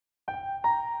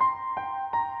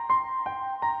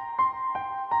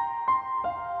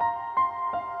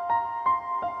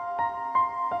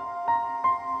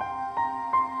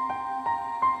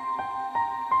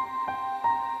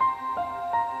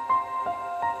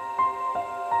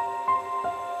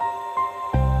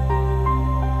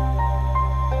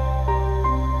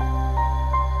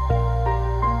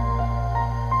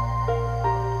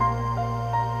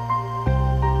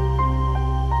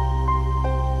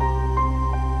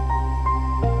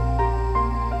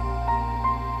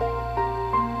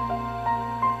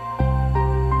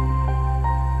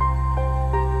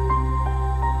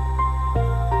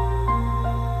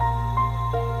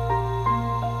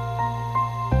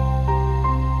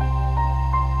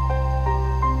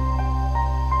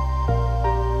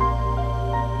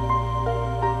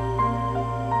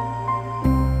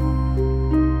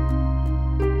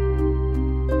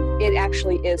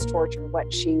actually is torture,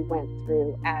 what she went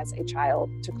through as a child.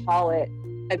 To call it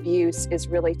abuse is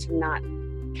really to not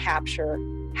capture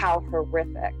how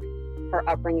horrific her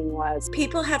upbringing was.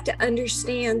 People have to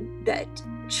understand that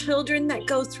children that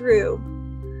go through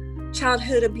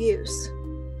childhood abuse,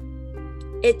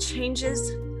 it changes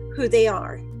who they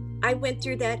are. I went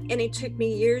through that, and it took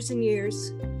me years and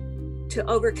years to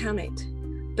overcome it.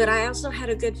 But I also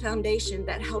had a good foundation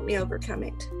that helped me overcome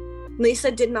it. Lisa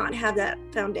did not have that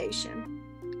foundation,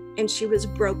 and she was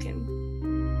broken.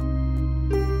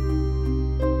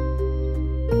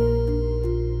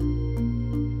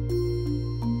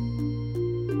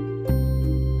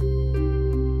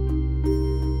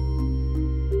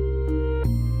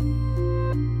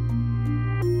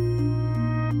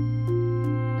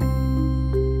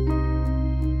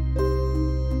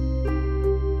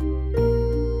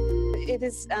 It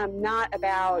is not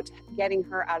about getting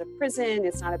her out of prison.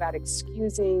 It's not about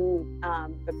excusing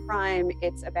the crime.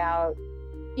 It's about,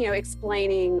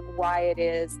 explaining why it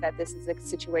is that this is a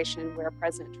situation where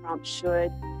President Trump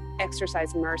should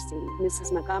exercise mercy.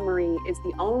 Mrs. Montgomery is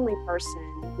the only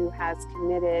person who has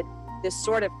committed this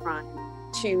sort of crime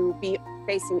to be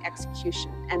facing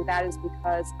execution. And that is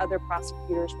because other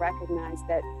prosecutors recognize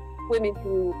that women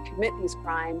who commit these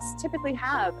crimes typically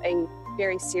have a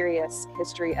very serious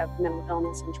history of mental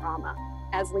illness and trauma,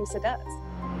 as Lisa does.